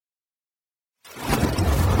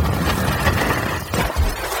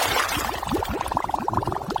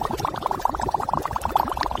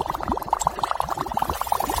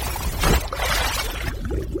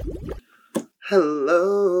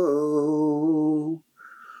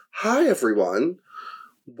Hi, everyone.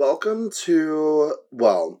 Welcome to,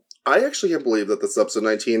 I actually can't believe that this is episode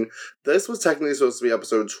 19. This was technically supposed to be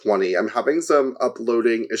episode 20. I'm having some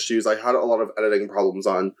uploading issues. I had a lot of editing problems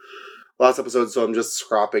on last episode, so I'm just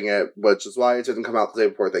scrapping it, which is why it didn't come out the day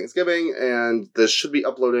before Thanksgiving, and this should be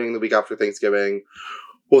uploading the week after Thanksgiving.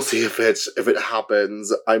 We'll see if it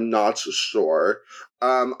happens. I'm not sure.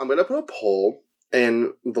 I'm gonna put a poll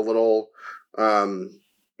in the little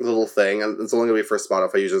thing, and it's only gonna be for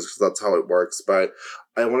Spotify users because that's how it works. But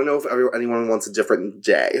I want to know if anyone wants a different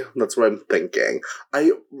day. That's what I'm thinking.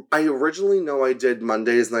 I originally know I did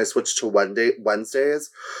Mondays and I switched to Wednesdays.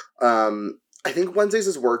 I think Wednesdays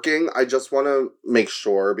is working. I just want to make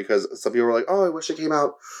sure because some people are like, "Oh, I wish it came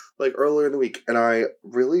out like earlier in the week," and I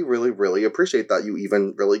really, really, really appreciate that you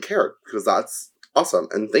even really cared because that's awesome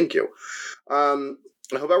and thank you.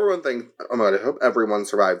 I hope everyone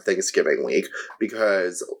survived Thanksgiving week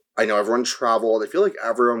because I know everyone traveled. I feel like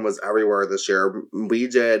everyone was everywhere this year. We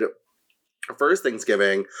did our first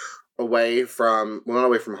Thanksgiving not away from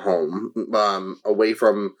home, away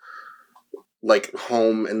from like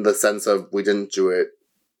home in the sense of we didn't do it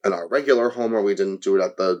in our regular home or we didn't do it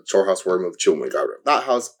at the shore house where we moved to when we got rid of that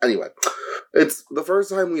house. Anyway, it's the first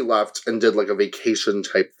time we left and did like a vacation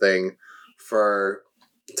type thing for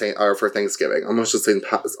Thanksgiving. I almost just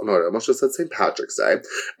said St. Patrick's Day. And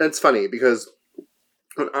it's funny because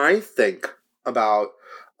when I think about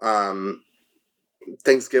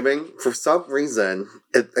Thanksgiving, for some reason,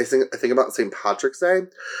 I think about St. Patrick's Day,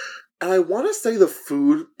 and I want to say the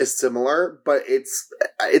food is similar, but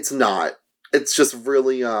it's not. It's just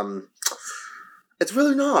really it's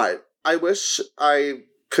really not. I wish I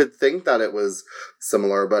could think that it was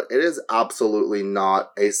similar, but it is absolutely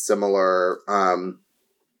not a similar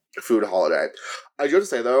food holiday. I do have to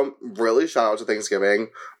say though, really shout out to Thanksgiving.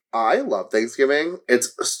 I love Thanksgiving.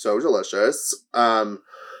 It's so delicious. And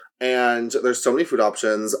there's so many food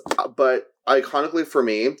options. But iconically for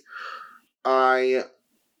me, I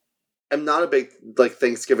am not a big, like,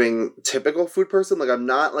 Thanksgiving typical food person. Like, I'm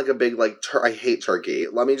not, like, a big, like, I hate turkey.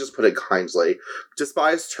 Let me just put it kindly.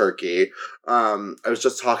 Despise turkey. I was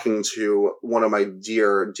just talking to one of my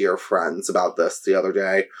dear, dear friends about this the other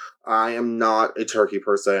day. I am not a turkey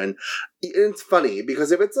person. It's funny,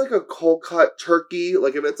 because if it's, like, a cold-cut turkey,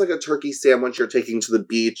 like, if it's, like, a turkey sandwich you're taking to the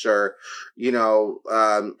beach, or, you know,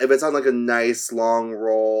 if it's on, like, a nice long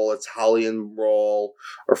roll, Italian roll,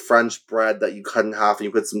 or French bread that you cut in half and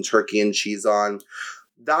you put some turkey and cheese on,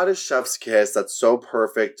 that is chef's kiss. That's so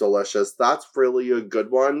perfect, delicious. That's really a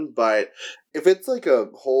good one. But if it's like a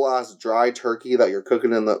whole ass dry turkey that you're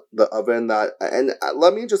cooking in the oven, and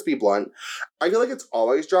let me just be blunt, I feel like it's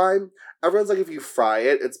always dry. Everyone's like, if you fry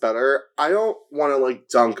it, it's better. I don't want to like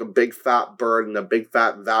dunk a big fat bird in a big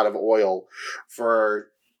fat vat of oil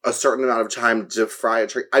for a certain amount of time to fry a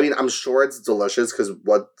turkey. I mean, I'm sure it's delicious because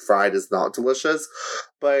what fried is not delicious.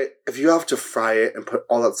 But if you have to fry it and put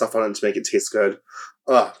all that stuff on it to make it taste good,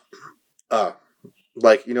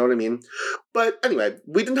 like, you know what I mean? But anyway,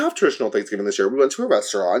 we didn't have traditional Thanksgiving this year. We went to a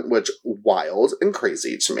restaurant, which wild and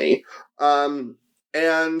crazy to me. And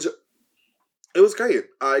it was great.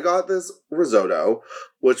 I got this risotto,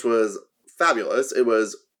 which was fabulous. It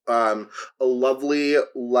was a lovely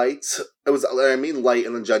light. Light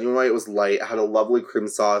in a genuine way. It was light. It had a lovely cream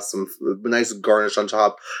sauce, some nice garnish on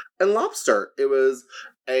top, and lobster. It was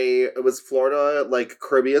Florida, like,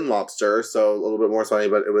 Caribbean lobster, so a little bit more sunny,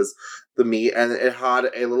 but it was the meat, and it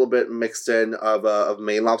had a little bit mixed in of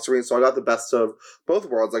Maine lobster meat, so I got the best of both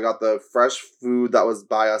worlds. I got the fresh food that was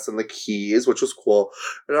by us in the Keys, which was cool,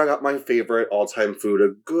 and I got my favorite all-time food,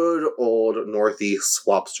 a good old Northeast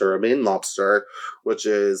lobster, a Maine lobster, which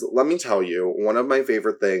is, let me tell you, one of my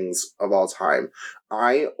favorite things of all time.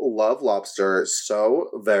 I love lobster so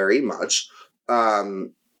very much.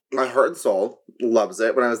 My heart and soul loves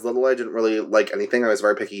it. When I was little, I didn't really like anything. I was a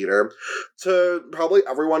very picky eater. To probably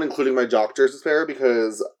everyone, including my doctor's despair,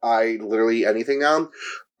 because I literally eat anything now.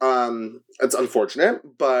 It's unfortunate,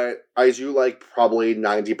 but I do like probably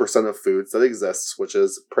 90% of foods that exist, which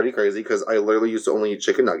is pretty crazy because I literally used to only eat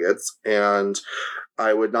chicken nuggets, and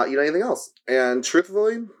I would not eat anything else. And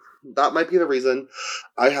truthfully, that might be the reason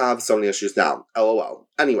I have so many issues now. LOL.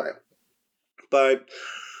 Anyway. But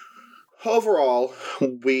overall,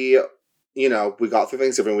 we got through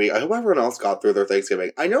Thanksgiving week. I hope everyone else got through their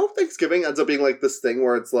Thanksgiving. I know Thanksgiving ends up being, like, this thing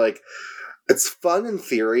where it's, like, it's fun in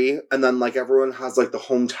theory, and then, like, everyone has, like, the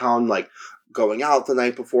hometown, like, going out the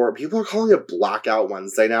night before. People are calling it Blackout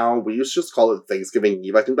Wednesday now. We used to just call it Thanksgiving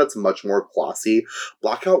Eve. I think that's much more classy.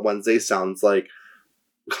 Blackout Wednesday sounds like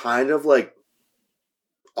kind of, like,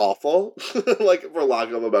 awful, like, for lack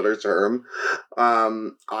of a better term.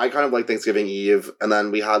 I kind of like Thanksgiving Eve, and then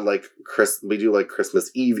we had, like, we do, like, Christmas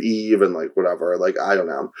Eve, and, like, whatever. Like, I don't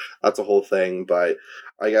know. That's a whole thing, but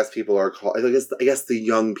I guess people are called, I guess the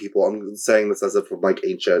young people, I'm saying this as if I'm, like,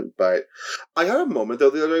 ancient, but I had a moment, though,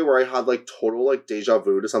 the other day where I had, like, total, like, deja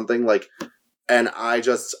vu to something, like, and I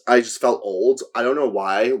just felt old. I don't know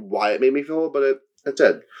why it made me feel old, but it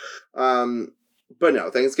did. But no,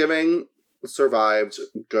 Thanksgiving survived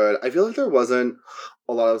good. I feel like there wasn't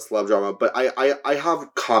a lot of celeb drama, but I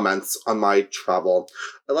have comments on my travel.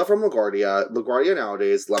 I left from LaGuardia. LaGuardia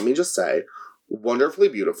nowadays, let me just say, wonderfully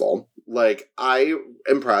beautiful. Like, I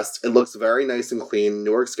impressed. It looks very nice and clean.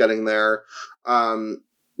 Newark's getting there. And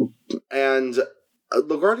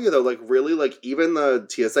LaGuardia, though, like, really, like, even the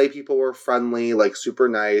TSA people were friendly, like, super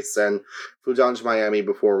nice, and flew down to Miami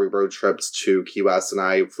before we road tripped to Key West, and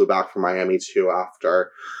I flew back from Miami, too,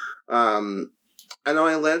 after. And when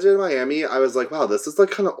I landed in Miami, I was like, wow, this is,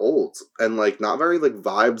 like, kind of old, and, like, not very, like,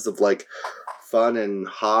 vibes of, like, fun and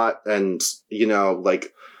hot and, you know,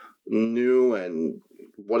 like, new and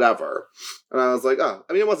whatever. And I was like, oh,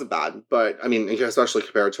 I mean, it wasn't bad, but, I mean, especially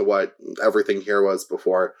compared to what everything here was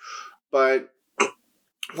before. But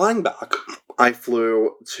flying back, I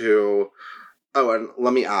flew to... Oh, and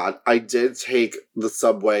let me add, I did take the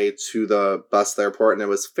subway to the bus airport, and it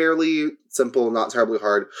was fairly simple, not terribly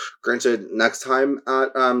hard. Granted, next time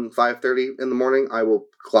at 5:30 in the morning, I will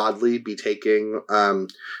gladly be taking an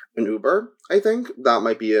Uber, I think. That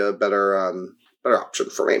might be a better option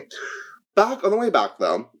for me. On the way back,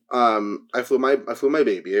 though, I flew my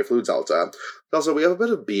baby. I flew Delta. Also, we have a bit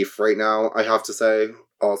of beef right now, I have to say.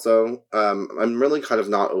 Also, I'm really kind of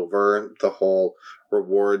not over the whole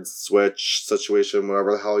rewards switch situation,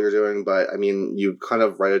 whatever the hell you're doing, but, I mean, you kind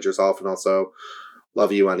of righted yourself, and also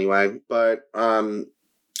love you anyway. But,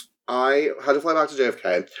 I had to fly back to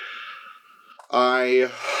JFK. I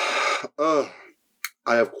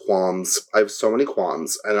have qualms. I have so many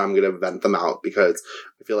qualms, and I'm gonna vent them out, because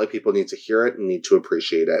I feel like people need to hear it and need to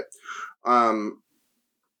appreciate it.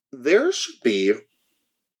 There should be...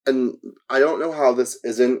 And I don't know how this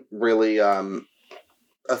isn't really a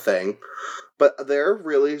thing, but there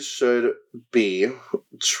really should be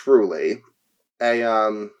truly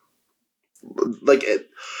a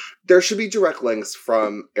there should be direct links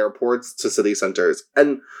from airports to city centers.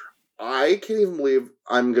 And I can't even believe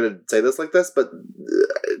I'm going to say this like this, but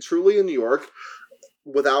truly in New York,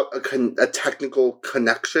 without a technical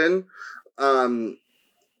connection, I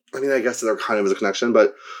mean, I guess there kind of is a connection,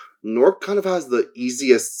 but Newark kind of has the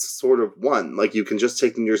easiest sort of one. Like, you can just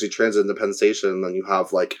take New Jersey Transit into Penn Station, and then you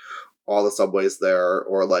have, like, all the subways there,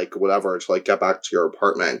 or, like, whatever, to, like, get back to your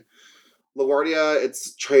apartment. LaGuardia,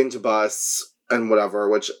 it's train to bus, and whatever,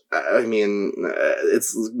 which, I mean,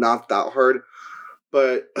 it's not that hard.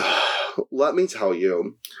 But, let me tell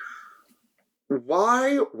you,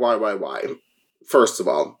 why? First of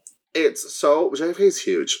all, JFK is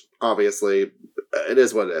huge, obviously. It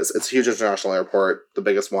is what it is. It's a huge international airport, the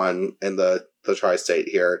biggest one in the tri-state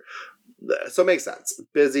here. So it makes sense.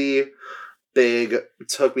 Busy, big.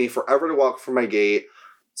 Took me forever to walk from my gate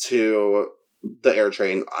to the air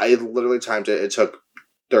train. I literally timed it. It took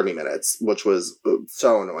 30 minutes, which was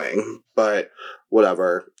so annoying, but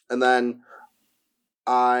whatever. And then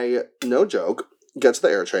no joke, get to the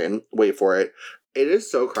air train, wait for it. It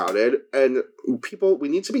is so crowded, and we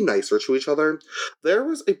need to be nicer to each other. There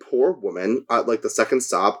was a poor woman at, like, the second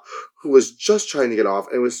stop who was just trying to get off,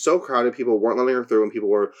 and it was so crowded, people weren't letting her through, and people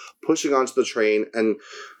were pushing onto the train, and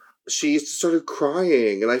she started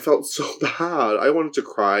crying, and I felt so bad. I wanted to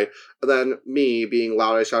cry. And then me, being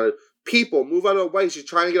loud, I shouted, "People, move out of the way, she's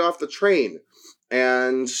trying to get off the train."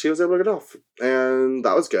 And she was able to get off, and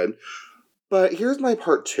that was good. But here's my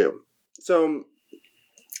part two. So...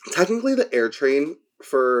 technically, the air train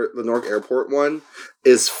for the Newark Airport one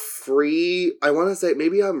is free. I want to say,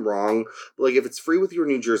 maybe I'm wrong, but, like, if it's free with your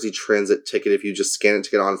New Jersey Transit ticket, if you just scan it to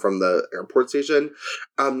get on from the airport station.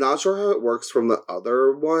 I'm not sure how it works from the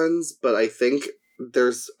other ones, but I think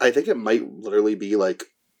it might literally be, like,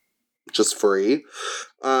 just free.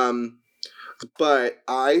 But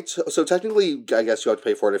so technically, I guess you have to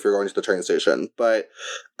pay for it if you're going to the train station. But,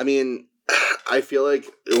 I mean... I feel like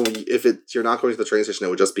if you're not going to the train station, it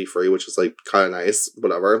would just be free, which is, like, kind of nice,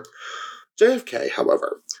 whatever. JFK,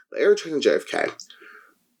 however, the air train in JFK,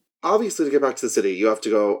 obviously, to get back to the city, you have to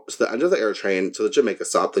go to the end of the air train to the Jamaica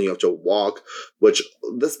stop, then you have to walk, which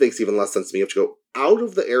this makes even less sense to me. You have to go out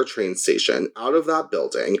of the air train station, out of that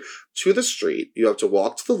building, to the street. You have to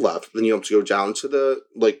walk to the left, then you have to go down to the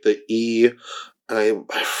E...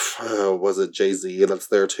 was it Jay-Z? That's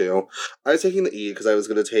there, too. I was taking the E because I was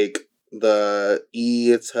going to take the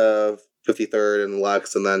E to 53rd and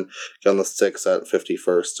Lex, and then get on the 6 at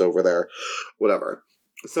 51st over there. Whatever.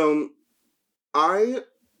 So, I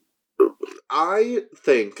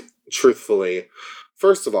think, truthfully,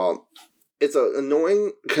 first of all, it's an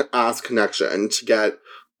annoying ass connection to get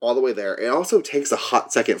all the way there. It also takes a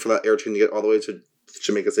hot second for that air train to get all the way to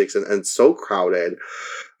Jamaica Station, and it's so crowded.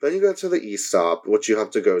 Then you go to the East stop, which you have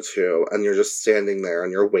to go to, and you're just standing there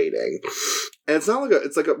and you're waiting. And it's not like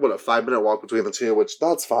it's like a 5-minute walk between the two, which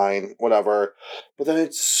that's fine, whatever. But then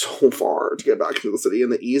it's so far to get back into the city.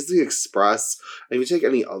 And the E is the express. And if you take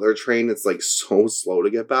any other train, it's like so slow to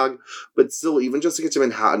get back. But still, even just to get to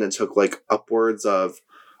Manhattan, it took like upwards of,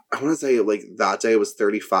 I want to say, like, that day it was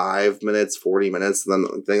 35 minutes, 40 minutes, and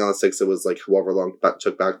then the thing on the 6th, it was, like, however long it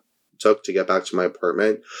took to get back to my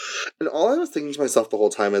apartment. And all I was thinking to myself the whole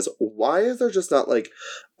time is, why is there just not, like,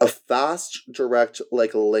 a fast, direct,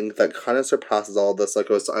 like, link that kind of surpasses all this, that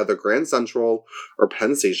goes to either Grand Central or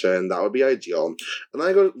Penn Station? That would be ideal. And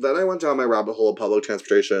then I went down my rabbit hole of public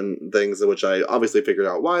transportation things, which I obviously figured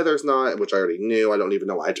out why there's not, which I already knew. I don't even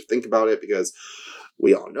know why I had to think about it, because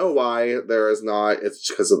we all know why there is not. It's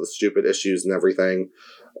because of the stupid issues and everything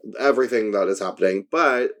that is happening.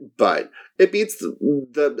 But it beats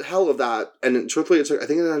the hell of that. And truthfully, I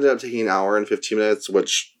think it ended up taking an hour and 15 minutes,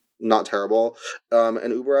 which, not terrible.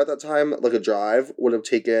 And Uber at that time, like a drive, would have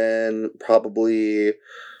taken probably,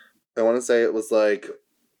 I want to say it was like,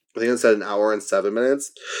 I think it said an hour and 7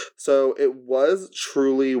 minutes. So it was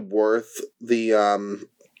truly worth the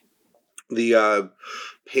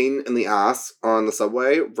pain in the ass on the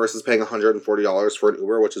subway versus paying $140 for an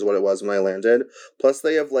Uber, which is what it was when I landed. Plus,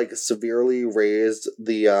 they have, like, severely raised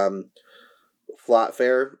the flat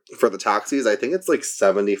fare for the taxis. I think it's, like,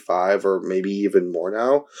 75 or maybe even more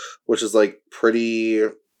now, which is, like, pretty,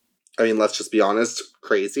 I mean, let's just be honest,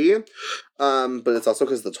 crazy. But it's also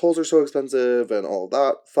because the tolls are so expensive and all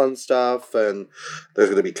that fun stuff, and there's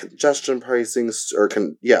going to be congestion pricing,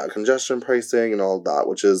 congestion pricing and all of that,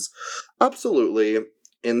 which is absolutely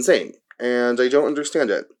insane. And I don't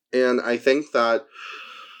understand it. And I think that,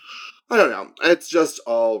 I don't know, it's just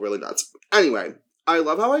all really nuts. Anyway, I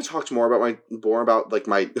love how I talked more about like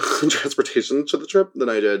my transportation to the trip than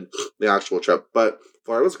I did the actual trip. But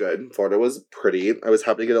Florida was good. Florida was pretty. I was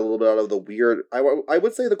happy to get a little bit out of the weird, I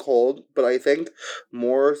would say the cold, but I think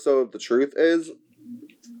more so the truth is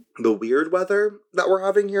the weird weather that we're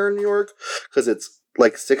having here in New York, because it's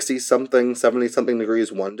like 60 something, 70 something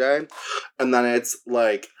degrees one day, and then it's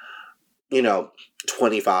like,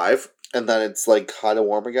 25, and then it's like kind of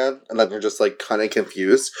warm again, and then you're just like kind of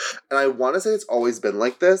confused. And I want to say it's always been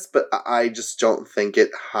like this, but I just don't think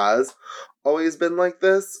it has always been like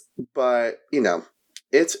this. But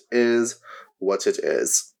it is what it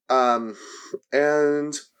is.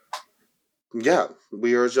 And yeah,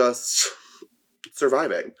 we are just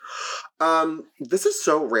surviving. This is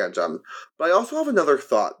so random, but I also have another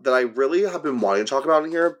thought that I really have been wanting to talk about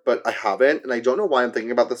in here, but I haven't, and I don't know why I'm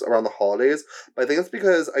thinking about this around the holidays, but I think it's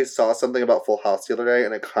because I saw something about Full House the other day,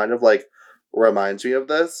 and it kind of, like, reminds me of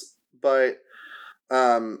this. But,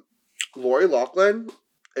 Lori Loughlin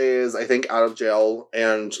is, I think, out of jail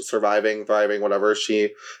and surviving, thriving, whatever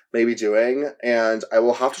she may be doing, and I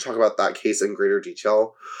will have to talk about that case in greater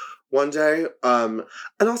detail one day. And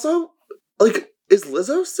also, like, is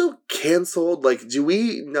Lizzo still canceled? Like, do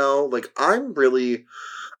we know? Like, I'm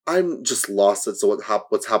just lost as to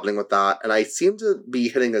what's happening with that. And I seem to be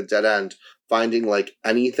hitting a dead end, finding, like,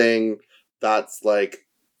 anything that's, like,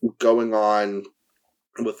 going on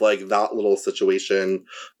with, like, that little situation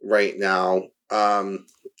right now.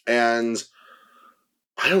 And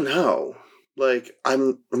I don't know. Like,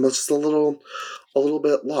 I'm just a little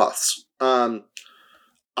bit lost.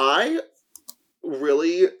 I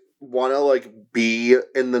really want to, like, be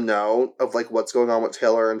in the know of, like, what's going on with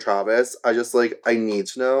Taylor and Travis. I just, like, I need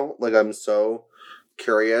to know. Like, I'm so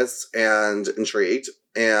curious and intrigued.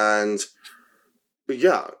 And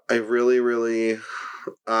yeah, I really, really,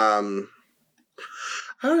 I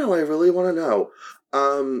don't know, I really want to know.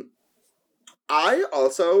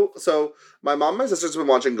 So my mom and my sister's been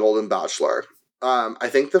watching Golden Bachelor. I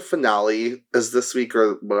think the finale is this week,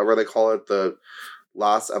 or whatever they call it, the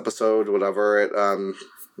last episode, whatever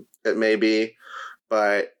it may be.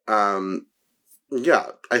 But yeah,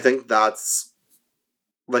 I think that's,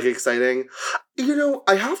 like, exciting.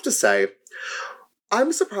 I have to say,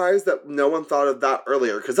 I'm surprised that no one thought of that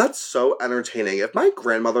earlier, because that's so entertaining. If my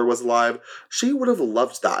grandmother was alive, she would have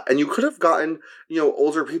loved that. And you could have gotten,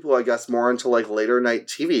 older people, I guess, more into, like, later night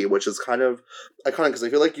TV, which is kind of iconic, because I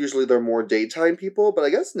feel like usually they're more daytime people, but I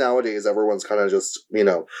guess nowadays everyone's kind of just,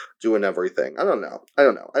 doing everything. I don't know. I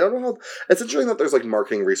don't know how... It's interesting that there's, like,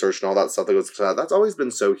 marketing research and all that stuff that goes into that. That's always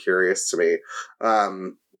been so curious to me.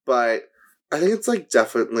 But I think it's, like,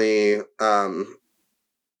 definitely, I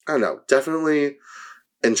don't know, definitely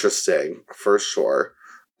interesting, for sure.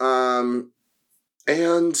 And,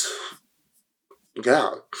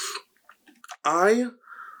 yeah. I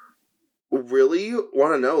really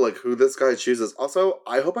want to know, like, who this guy chooses. Also,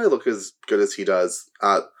 I hope I look as good as he does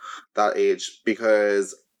at that age,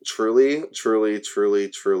 because truly, truly, truly,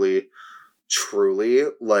 truly, truly,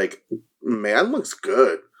 like, man looks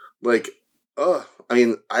good. Like, I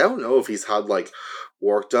mean, I don't know if he's had, like,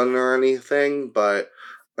 work done or anything, but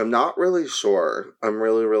I'm not really sure. I'm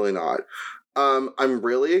really, really not. I'm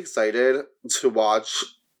really excited to watch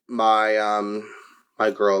my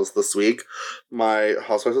girls this week, my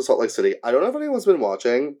Housewives of Salt Lake City. I don't know if anyone's been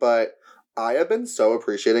watching, but I have been so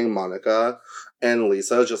appreciating Monica and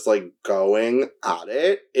Lisa just, like, going at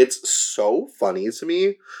it. It's so funny to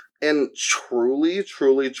me. And truly,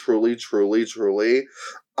 truly, truly, truly, truly,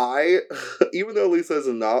 even though Lisa is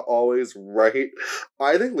not always right,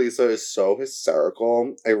 I think Lisa is so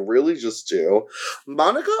hysterical. I really just do.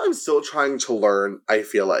 Monica, I'm still trying to learn, I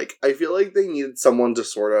feel like. I feel like they needed someone to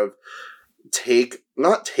sort of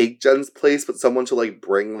not take Jen's place, but someone to, like,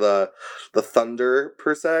 bring the thunder,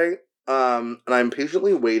 per se. And I'm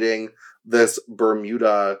patiently waiting this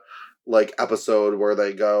Bermuda, like, episode where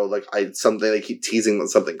they go, like, they keep teasing that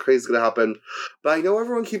something crazy is gonna happen. But I know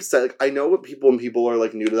everyone keeps saying, like, I know what when people are,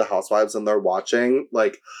 like, new to the Housewives and they're watching,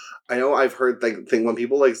 like, I know I've heard, like, when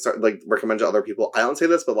people, like, start, like, recommend to other people, I don't say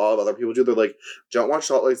this, but a lot of other people do, they're like, don't watch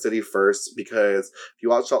Salt Lake City first, because if you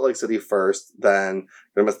watch Salt Lake City first, then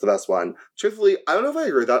you're gonna miss the best one. Truthfully, I don't know if I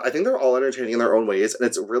agree with that. I think they're all entertaining in their own ways, and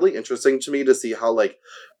it's really interesting to me to see how, like,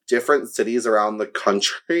 different cities around the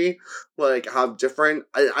country, like, have different,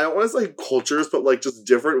 I don't want to say cultures, but, like, just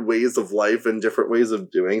different ways of life and different ways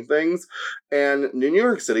of doing things. And New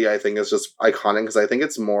York City, I think, is just iconic, because I think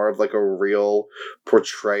it's more of, like, a real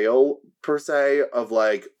portrayal, per se, of,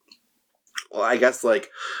 like, well, I guess, like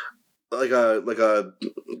a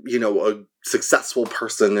a successful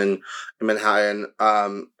person in Manhattan.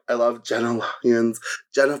 I love Jenna Lyons.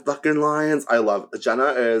 Jenna fucking Lyons. Jenna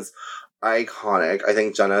is iconic. I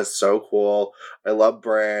think Jenna is so cool. I love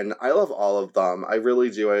Bryn. I love all of them. I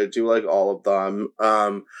really do. I do like all of them.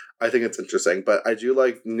 I think it's interesting, but I do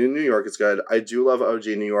like New York is good. I do love OG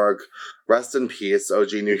New York. Rest in peace,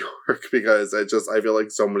 OG New York, because I feel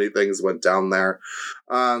like so many things went down there.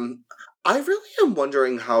 I really am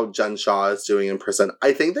wondering how Jen Shaw is doing in prison.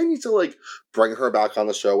 I think they need to, like, bring her back on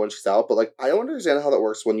the show when she's out, but, like, I don't understand how that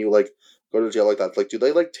works when you, like, go to jail like that. Like, do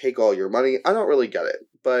they, like, take all your money? I don't really get it.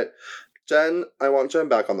 But I want Jen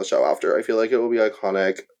back on the show after. I feel like it will be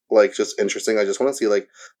iconic, like, just interesting. I just want to see, like,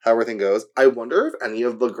 how everything goes. I wonder if any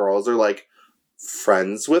of the girls are, like,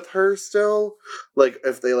 friends with her still, like,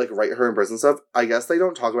 if they, like, write her in prison stuff. I guess they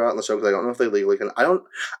don't talk about it on the show because I don't know if they legally can. I don't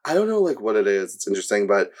know, like, what it is. It's interesting,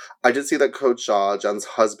 but I did see that Coach Shaw, Jen's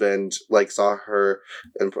husband, like, saw her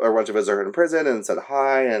or went to visit her in prison and said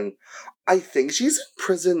hi, and I think she's in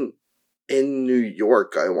prison in New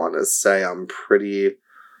York. I want to say, I'm pretty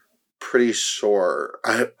sure.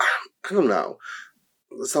 I don't know.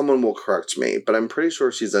 Someone will correct me, but I'm pretty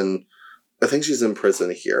sure I think she's in prison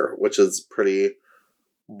here, which is pretty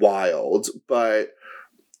wild, but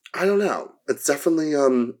I don't know. It's definitely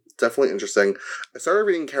interesting. I started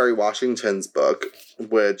reading Kerry Washington's book,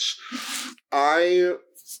 which I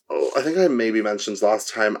think I maybe mentioned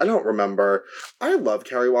last time. I don't remember. I love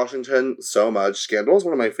Kerry Washington so much. Scandal is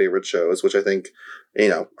one of my favorite shows, which I think,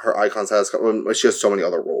 her icon status, she has so many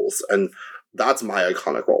other roles, and that's my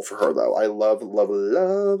iconic role for her, though. I love, love,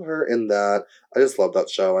 love her in that. I just love that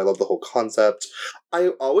show. I love the whole concept. I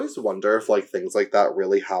always wonder if, like, things like that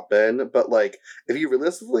really happen, but, like, if you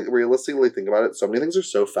realistically think about it, so many things are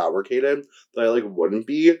so fabricated that I, like, wouldn't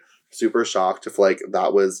be super shocked if, like,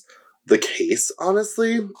 that was the case,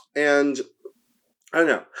 honestly. And I don't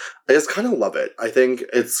know. I just kind of love it. I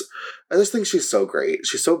just think she's so great.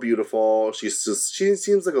 She's so beautiful. She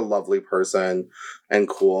seems like a lovely person and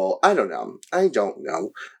cool. I don't know.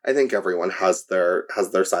 I think everyone has their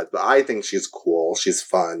sides, but I think she's cool. She's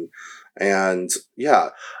fun. And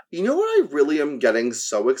yeah. You know what I really am getting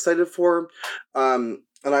so excited for? And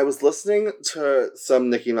I was listening to some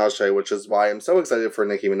Nicki Minaj, which is why I'm so excited for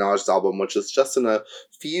Nicki Minaj's album, which is just in a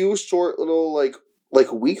few short little, like,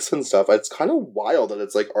 like weeks and stuff. It's kind of wild that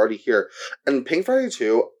it's like already here. And Pink Friday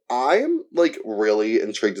 2, I'm like really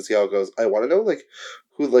intrigued to see how it goes. I want to know like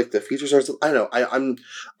who like the feature stars. I don't know.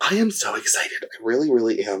 I am so excited. I really,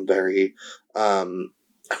 really am very I'm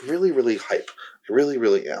really, really hype. I really,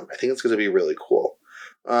 really am. I think it's gonna be really cool.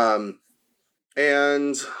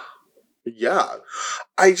 And yeah.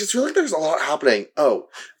 I just feel like there's a lot happening. Oh,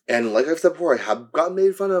 and like I've said before, I have gotten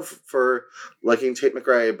made fun of for liking Tate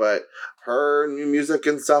McRae, but her new music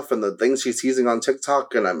and stuff and the things she's teasing on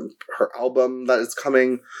TikTok and her album that is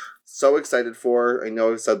coming, so excited for. I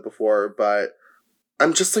know I've said before, but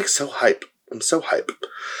I'm just like so hype. I'm so hype.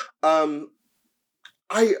 Um,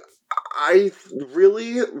 I I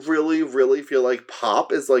really, really, really feel like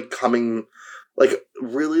pop is like coming, like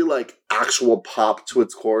really like actual pop to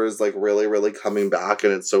its core is like really, really coming back,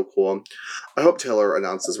 and it's so cool. I hope Taylor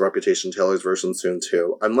announces Reputation Taylor's version soon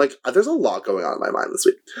too. I'm like, there's a lot going on in my mind this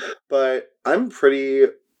week, but I'm pretty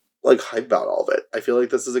like hyped about all of it. I feel like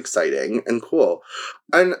this is exciting and cool,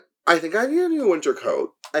 and I think I need a new winter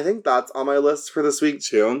coat. I think that's on my list for this week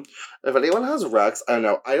too. If anyone has Rex, I don't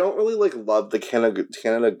know. I don't really like love the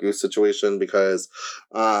Canada Goose situation because,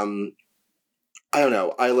 I don't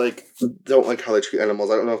know. I like don't like how they treat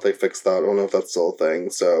animals. I don't know if they fixed that. I don't know if that's still a thing.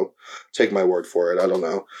 So take my word for it. I don't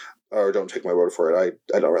know, or don't take my word for it.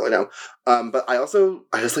 I don't really know. But I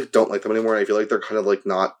just like don't like them anymore. And I feel like they're kind of like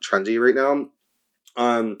not trendy right now.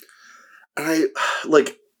 And I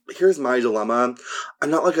like. Here's my dilemma.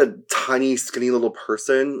 I'm not like a tiny, skinny little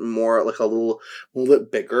person, more like a little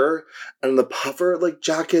bit bigger. And the puffer like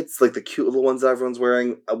jackets, like the cute little ones that everyone's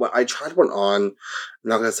wearing, when I tried one on, I'm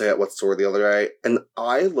not gonna say at what store the other day, and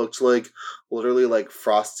I looked like literally like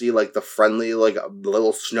Frosty, like the friendly, like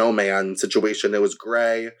little snowman situation. It was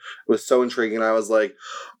gray. It was so intriguing. I was like,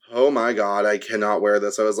 oh my god, I cannot wear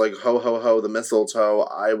this. I was like, ho ho ho, the mistletoe.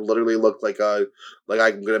 I literally look like I'm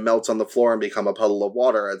gonna melt on the floor and become a puddle of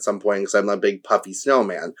water at some point because I'm a big puffy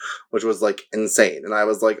snowman, which was like insane. And I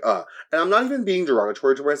was like, and I'm not even being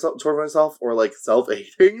derogatory toward myself or like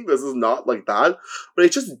self-hating. This is not like that, but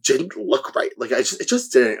it just didn't look right. Like it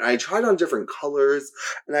just didn't. I tried on different colors,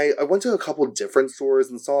 and I went to a couple different stores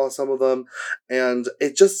and saw some of them, and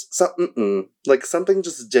it just something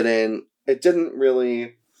just didn't. It didn't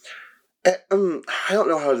really. I don't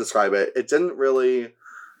know how to describe it. It didn't really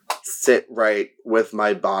sit right with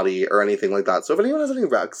my body or anything like that. So if anyone has any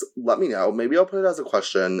recs, let me know. Maybe I'll put it as a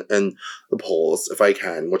question in the polls if I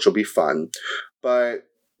can, which will be fun. But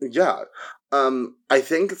yeah, I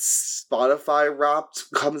think Spotify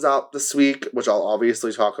Wrapped comes out this week, which I'll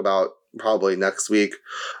obviously talk about probably next week.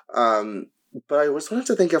 But I just wanted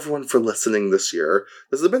to thank everyone for listening this year.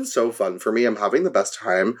 This has been so fun for me. I'm having the best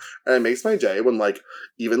time, and it makes my day when, like,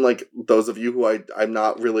 even, like, those of you who I'm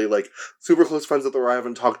not really, like, super close friends with or I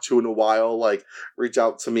haven't talked to in a while, like, reach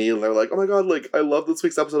out to me, and they're like, oh my god, like, I love this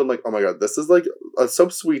week's episode. I'm like, oh my god, this is, like, so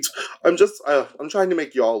sweet. I'm trying to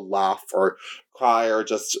make y'all laugh or cry or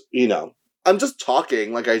just, I'm just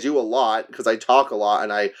talking like I do a lot, because I talk a lot,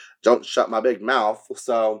 and I don't shut my big mouth,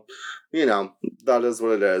 so, that is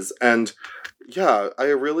what it is. And yeah, I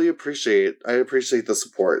really appreciate the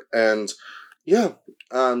support. And yeah,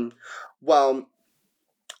 well,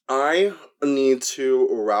 I need to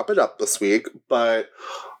wrap it up this week, but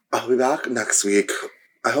I'll be back next week.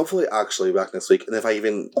 I hopefully actually be back next week, and if I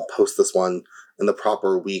even post this one in the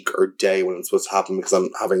proper week or day when it's supposed to happen, because I'm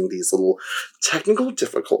having these little technical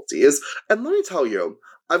difficulties. And let me tell you,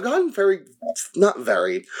 I've gotten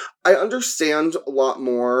I understand a lot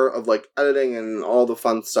more of like editing and all the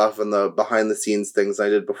fun stuff and the behind the scenes things I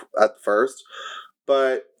did at first,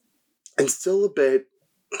 but I'm still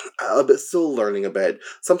still learning a bit.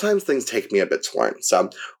 Sometimes things take me a bit to learn, so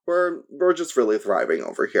we're just really thriving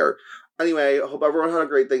over here. Anyway, I hope everyone had a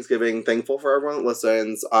great Thanksgiving. Thankful for everyone that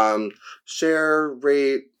listens. Share,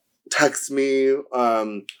 rate, text me,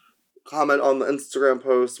 comment on the Instagram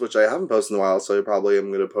post, which I haven't posted in a while, so I probably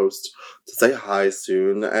am going to post to say hi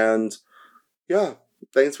soon. And yeah,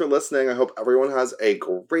 thanks for listening. I hope everyone has a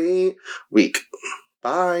great week.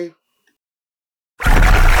 Bye.